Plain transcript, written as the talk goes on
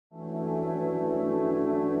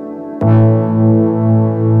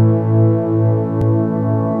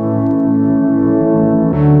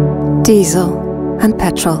diesel and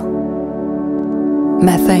petrol,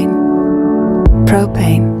 methane,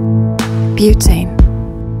 propane, butane.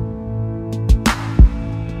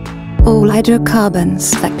 All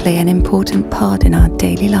hydrocarbons that play an important part in our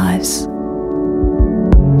daily lives.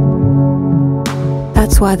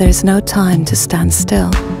 That's why there's no time to stand still.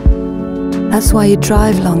 That's why you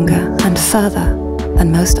drive longer and further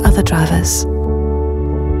than most other drivers,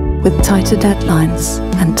 with tighter deadlines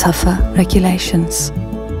and tougher regulations.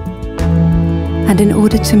 And in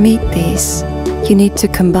order to meet these, you need to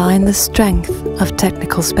combine the strength of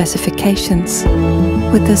technical specifications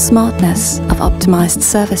with the smartness of optimized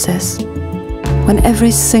services. When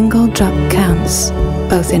every single drop counts,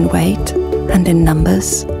 both in weight and in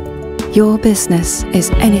numbers, your business is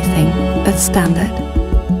anything but standard.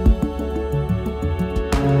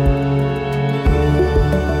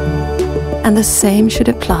 And the same should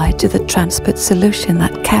apply to the transport solution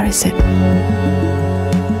that carries it.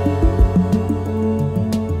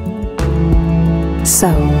 So,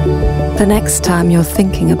 the next time you're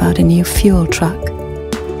thinking about a new fuel truck,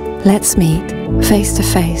 let's meet face to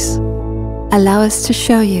face. Allow us to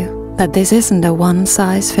show you that this isn't a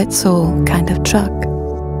one-size-fits-all kind of truck.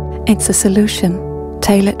 It's a solution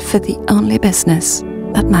tailored for the only business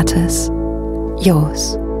that matters,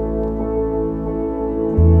 yours.